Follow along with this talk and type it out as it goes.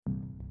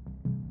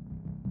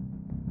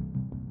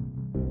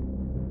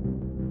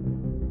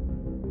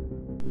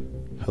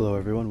Hello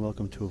everyone,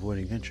 welcome to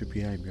Avoiding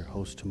Entropy. I'm your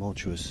host,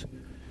 Tumultuous.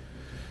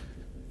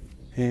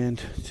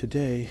 And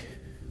today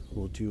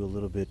we'll do a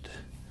little bit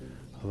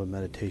of a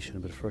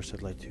meditation, but first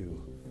I'd like to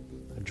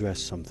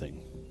address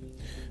something.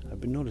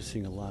 I've been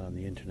noticing a lot on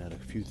the internet, a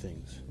few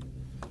things.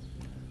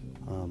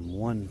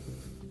 One,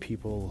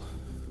 people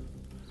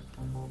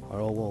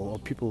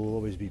will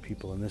always be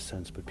people in this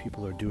sense, but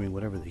people are doing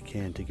whatever they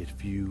can to get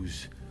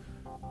views,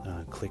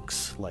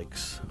 clicks,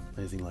 likes,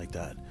 anything like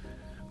that.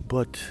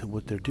 But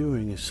what they're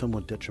doing is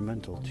somewhat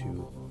detrimental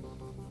to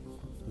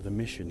the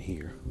mission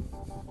here,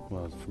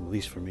 well, at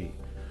least for me,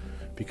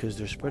 because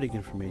they're spreading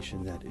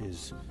information that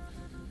is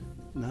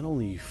not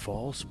only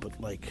false, but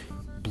like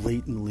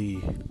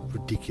blatantly,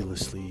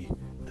 ridiculously,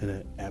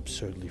 and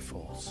absurdly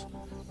false.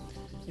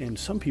 And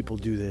some people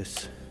do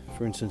this.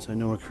 For instance, I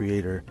know a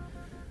creator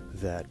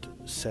that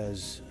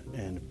says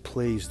and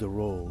plays the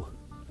role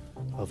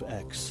of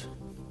X,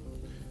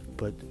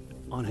 but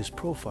on his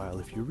profile,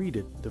 if you read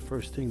it, the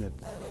first thing that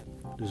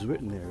is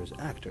written there is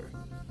actor.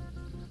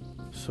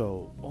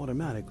 So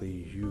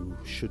automatically you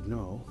should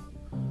know,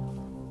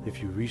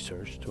 if you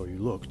researched or you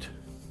looked,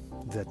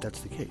 that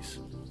that's the case.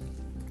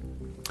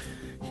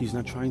 He's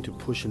not trying to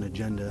push an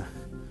agenda.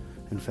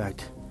 In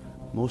fact,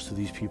 most of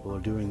these people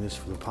are doing this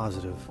for the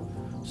positive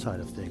side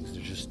of things.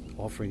 They're just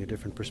offering a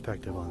different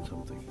perspective on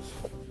something.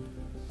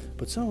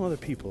 But some other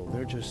people,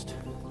 they're just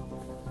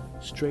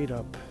straight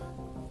up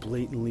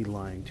blatantly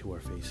lying to our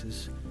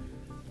faces.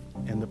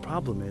 And the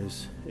problem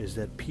is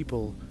that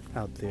people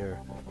out there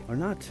are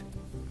not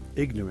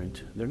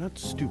ignorant, they're not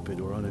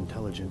stupid or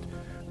unintelligent,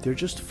 they're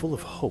just full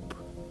of hope.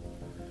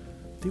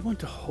 They want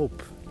to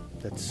hope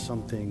that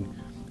something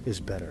is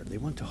better. They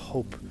want to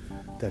hope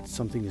that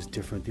something is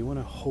different. They want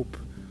to hope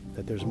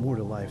that there's more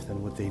to life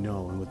than what they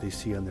know and what they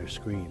see on their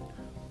screen.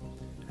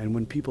 And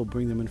when people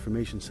bring them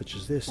information such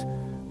as this,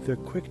 they're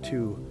quick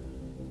to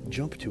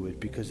jump to it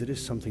because it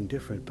is something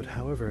different, but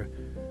however,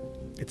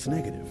 it's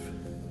negative.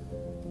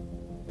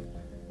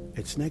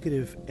 It's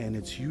negative, and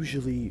it's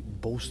usually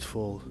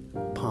boastful,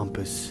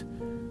 pompous,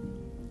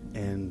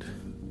 and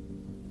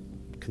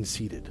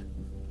conceited,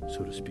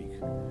 so to speak.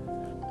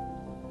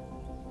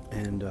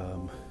 And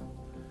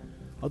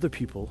other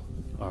people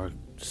are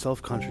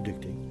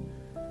self-contradicting,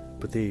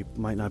 but they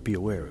might not be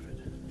aware of it.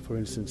 For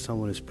instance,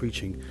 someone is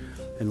preaching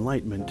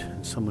enlightenment,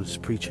 and someone is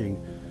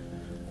preaching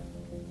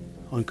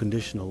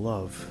unconditional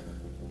love,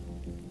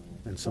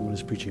 and someone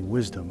is preaching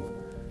wisdom,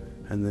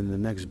 and then the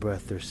next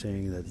breath they're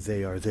saying that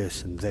they are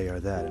this and they are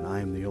that, and I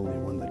am the only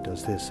one that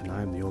does this, and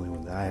I am the only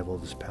one that I have all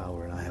this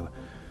power, and I have...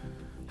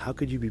 How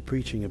could you be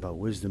preaching about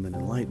wisdom and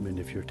enlightenment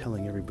if you're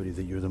telling everybody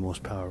that you're the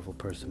most powerful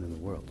person in the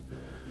world?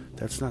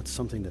 That's not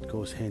something that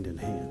goes hand in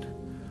hand.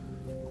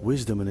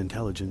 Wisdom and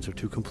intelligence are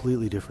two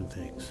completely different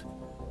things.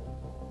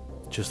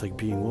 Just like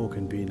being woke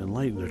and being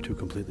enlightened are two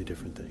completely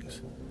different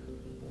things.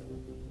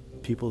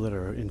 People that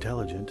are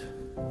intelligent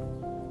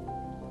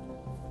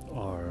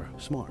are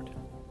smart.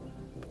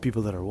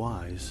 People that are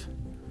wise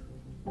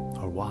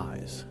are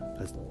wise.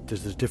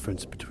 There's a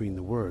difference between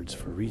the words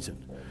for a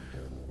reason.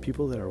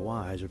 People that are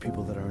wise or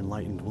people that are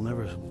enlightened will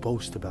never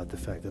boast about the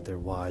fact that they're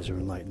wise or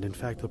enlightened. In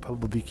fact, they'll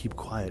probably keep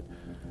quiet.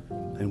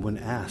 And when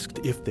asked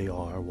if they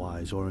are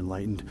wise or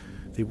enlightened,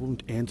 they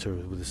won't answer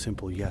with a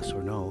simple yes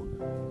or no.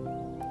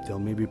 They'll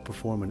maybe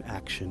perform an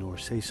action or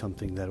say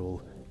something that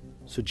will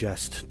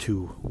suggest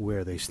to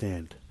where they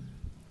stand.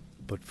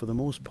 But for the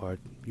most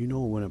part, you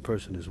know when a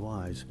person is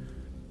wise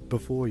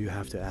before you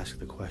have to ask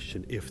the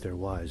question if they're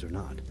wise or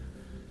not,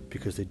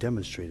 because they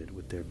demonstrate it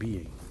with their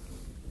being.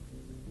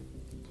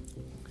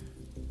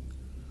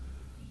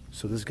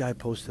 So this guy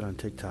posted on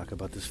TikTok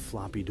about this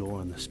floppy door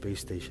on the space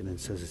station and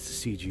says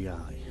it's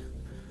CGI.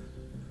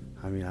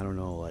 I mean, I don't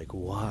know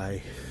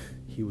why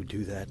he would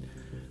do that,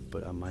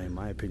 but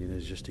my opinion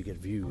is just to get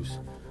views,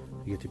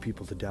 to get the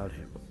people to doubt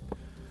him.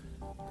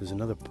 There's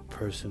another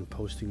person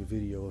posting a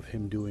video of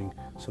him doing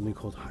something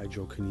called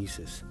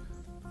hydrokinesis,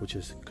 which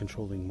is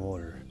controlling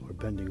water or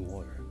bending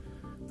water.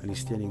 And he's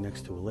standing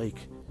next to a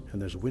lake,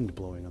 and there's wind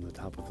blowing on the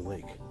top of the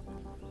lake.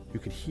 You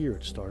could hear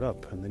it start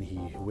up, and then he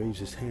waves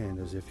his hand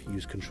as if he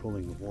is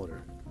controlling the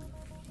water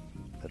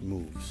that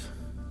moves.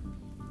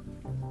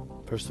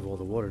 First of all,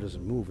 the water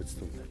doesn't move, it's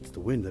the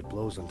wind that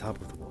blows on top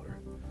of the water.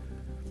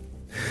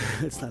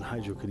 It's not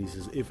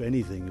hydrokinesis. If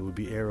anything, it would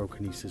be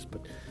aerokinesis,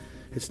 but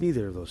it's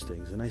neither of those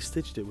things. And I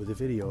stitched it with a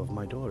video of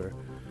my daughter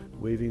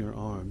waving her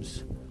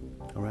arms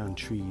around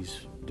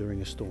trees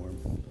during a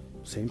storm.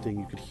 Same thing,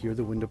 you could hear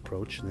the wind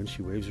approach, and then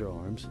she waves her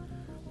arms.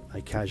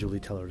 I casually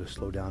tell her to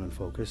slow down and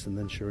focus, and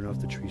then sure enough,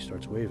 the tree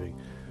starts waving.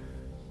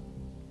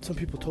 Some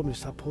people told me to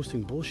stop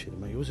posting bullshit.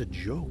 It was a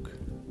joke.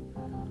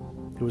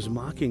 It was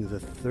mocking the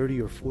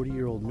 30 or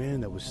 40-year-old man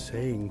that was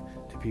saying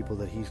to people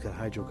that he's got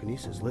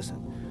hydrokinesis.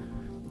 Listen,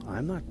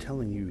 I'm not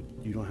telling you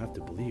you don't have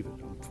to believe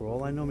it. For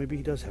all I know, maybe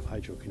he does have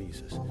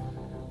hydrokinesis.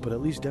 But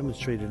at least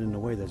demonstrate it in a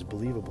way that's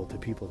believable to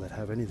people that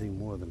have anything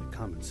more than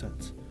common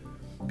sense.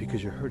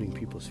 Because you're hurting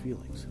people's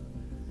feelings.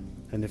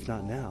 And if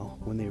not now,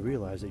 when they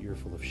realize that you're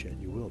full of shit,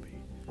 you will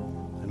be.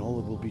 And all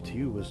it will be to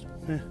you is,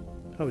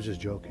 I was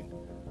just joking.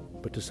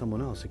 but to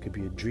someone else it could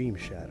be a dream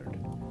shattered.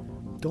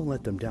 Don't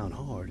let them down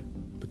hard,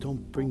 but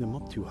don't bring them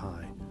up too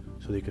high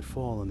so they could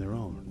fall on their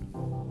own.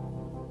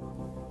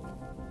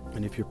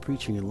 And if you're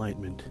preaching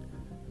enlightenment,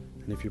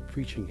 and if you're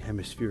preaching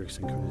hemispheric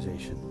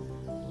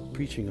synchronization,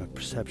 preaching a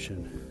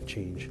perception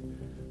change,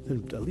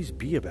 then at least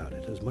be about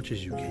it as much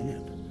as you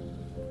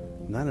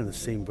can. Not in the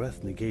same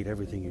breath negate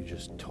everything you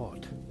just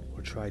taught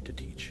or tried to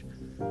teach,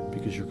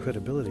 because your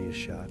credibility is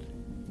shot,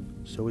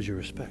 so is your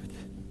respect,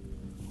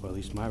 or at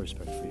least my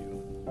respect for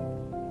you.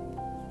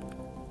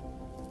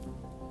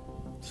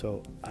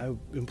 So I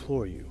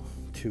implore you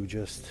to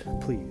just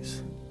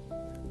please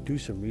do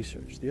some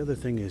research. The other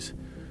thing is,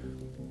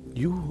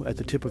 you at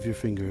the tip of your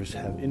fingers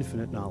have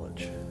infinite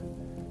knowledge.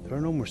 There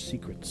are no more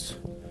secrets.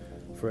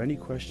 For any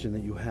question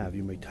that you have,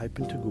 you may type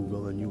into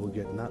Google and you will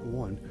get not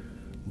one,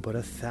 but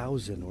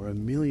 1,000 or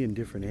 1,000,000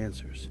 different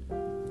answers.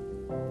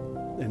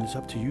 And it's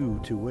up to you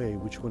to weigh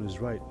which one is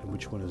right and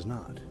which one is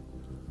not.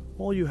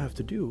 All you have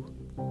to do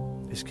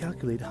is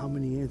calculate how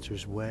many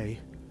answers weigh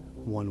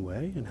one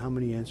way and how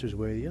many answers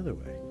weigh the other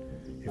way.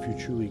 If you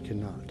truly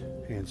cannot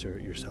answer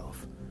it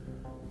yourself,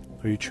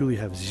 or you truly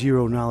have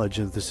zero knowledge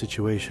of the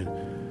situation,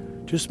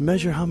 just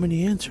measure how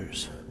many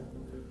answers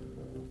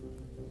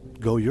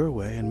go your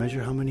way and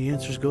measure how many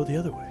answers go the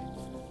other way.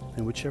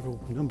 And whichever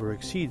number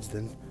exceeds,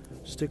 then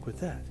stick with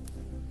that.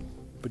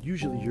 But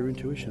usually your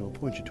intuition will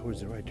point you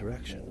towards the right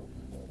direction.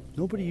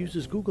 Nobody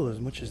uses Google as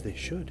much as they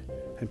should,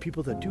 and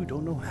people that do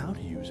don't know how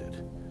to use it.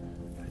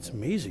 It's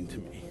amazing to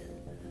me.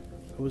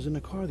 I was in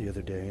a car the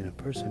other day and a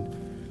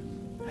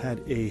person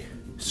had a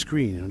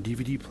screen and a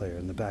DVD player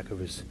in the back of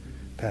his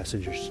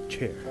passenger's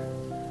chair.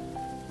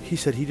 He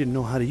said he didn't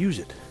know how to use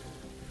it.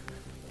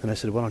 And I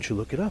said, why don't you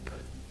look it up?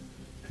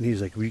 And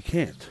he's like, we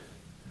can't.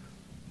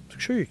 I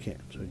said, sure you can.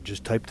 So I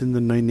just typed in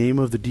the name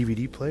of the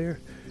DVD player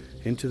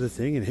into the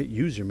thing and hit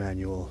user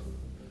manual.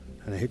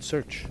 And I hit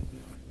search.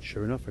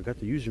 Sure enough, I got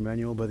the user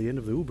manual by the end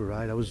of the Uber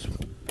ride. I was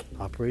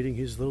operating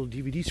his little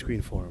DVD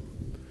screen for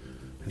him.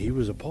 And he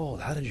was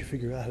appalled. How did you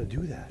figure out how to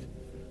do that?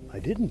 I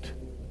didn't.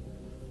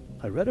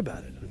 I read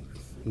about it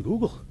on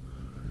Google.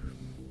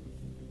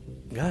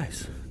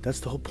 Guys, that's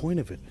the whole point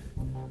of it.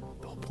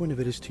 The whole point of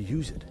it is to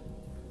use it.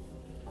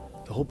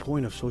 The whole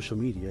point of social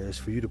media is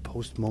for you to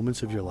post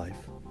moments of your life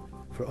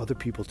for other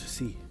people to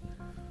see.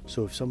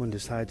 So if someone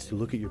decides to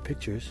look at your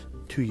pictures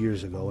 2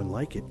 years ago and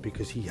like it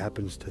because he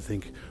happens to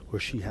think, or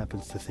she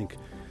happens to think,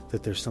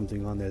 that there's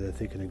something on there that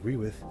they can agree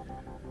with,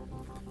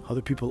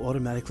 other people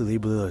automatically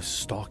label it as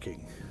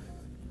stalking.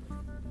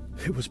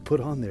 It was put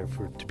on there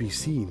to be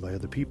seen by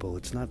other people.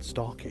 It's not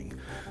stalking.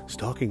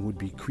 Stalking would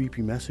be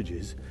creepy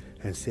messages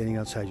and standing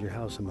outside your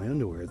house in my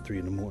underwear at 3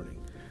 a.m,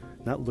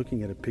 not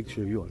looking at a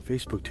picture of you on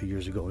Facebook 2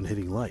 years ago and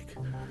hitting like.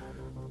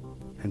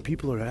 And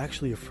people are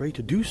actually afraid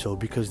to do so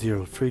because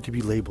they're afraid to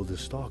be labeled as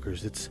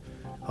stalkers. It's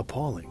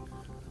appalling,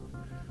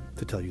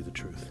 to tell you the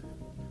truth.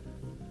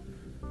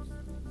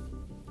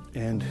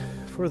 And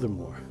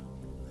furthermore,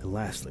 and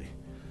lastly,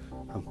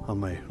 on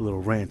my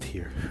little rant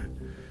here,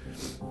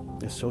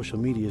 as social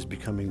media is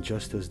becoming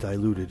just as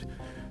diluted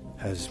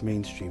as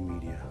mainstream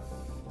media,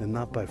 and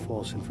not by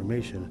false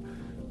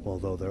information,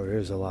 although there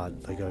is a lot,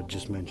 like I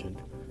just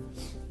mentioned,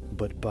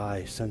 but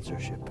by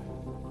censorship.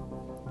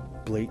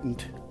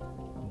 Blatant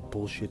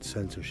bullshit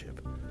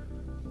censorship.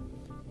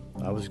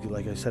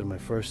 Like I said, my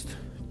first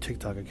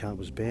TikTok account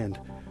was banned.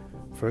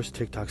 First,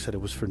 TikTok said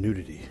it was for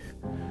nudity,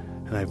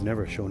 and I've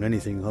never shown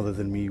anything other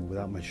than me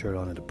without my shirt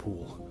on at a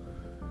pool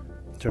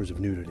in terms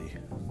of nudity.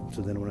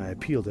 So then when I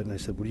appealed it and I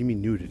said, what do you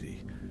mean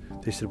nudity?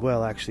 They said,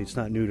 well, actually it's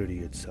not nudity,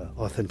 it's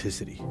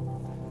authenticity.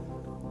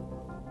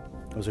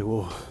 I was like,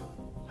 well,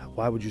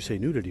 why would you say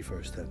nudity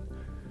first then?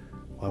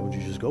 Why would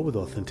you just go with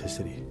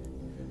authenticity?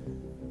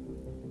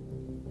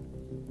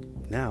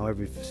 Now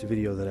every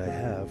video that I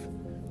have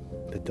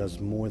that does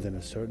more than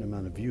a certain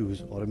amount of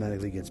views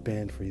automatically gets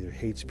banned for either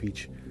hate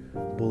speech,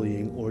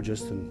 bullying, or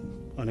just an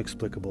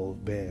inexplicable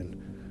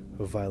ban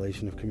or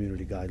violation of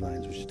community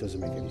guidelines, which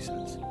doesn't make any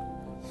sense.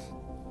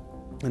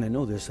 And I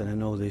know this, and I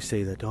know they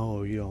say that,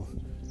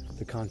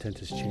 the content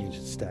has changed,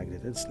 it's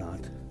stagnant. It's not.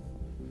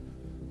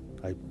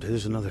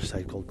 There's another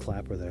site called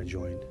Clapper that I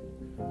joined,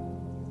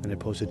 and I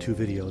posted 2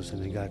 videos,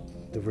 and I got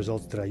the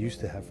results that I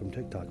used to have from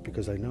TikTok,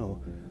 because I know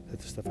that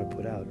the stuff I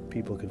put out,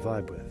 people could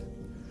vibe with.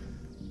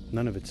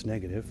 None of it's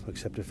negative,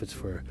 except if it's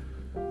for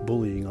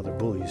bullying other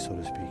bullies, so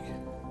to speak.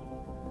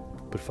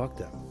 But fuck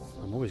them.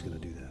 I'm always going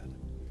to do that.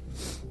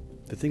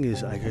 The thing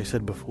is, like I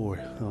said before,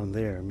 on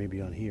there,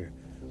 maybe on here,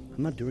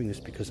 I'm not doing this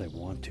because I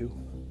want to.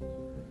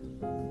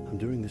 I'm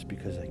doing this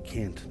because I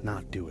can't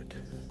not do it.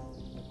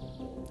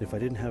 If I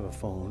didn't have a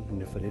phone,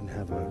 and if I didn't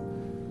have a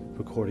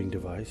recording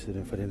device, and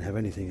if I didn't have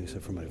anything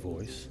except for my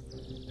voice,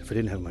 if I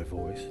didn't have my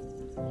voice,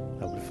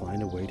 I would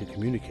find a way to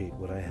communicate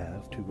what I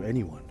have to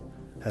anyone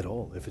at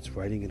all, if it's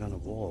writing it on a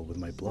wall with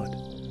my blood,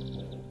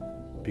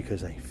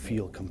 because I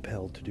feel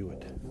compelled to do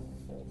it.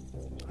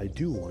 I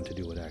do want to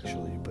do it,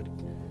 actually, but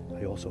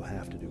I also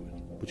have to do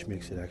it, which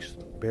makes it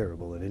actually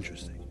bearable and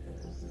interesting.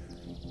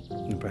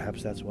 And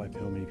perhaps that's why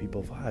so many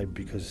people vibe,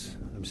 because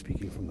I'm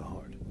speaking from the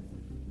heart.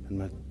 I'm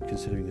not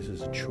considering this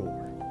as a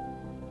chore.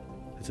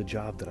 It's a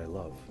job that I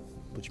love,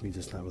 which means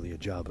it's not really a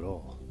job at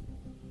all.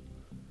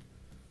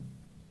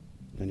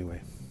 Anyway,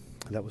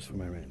 that was for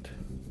my rant.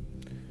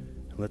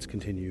 Let's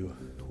continue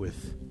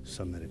with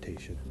some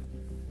meditation.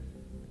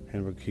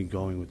 And we'll keep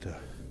going with the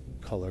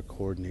color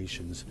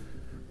coordinations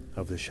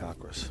of the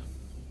chakras.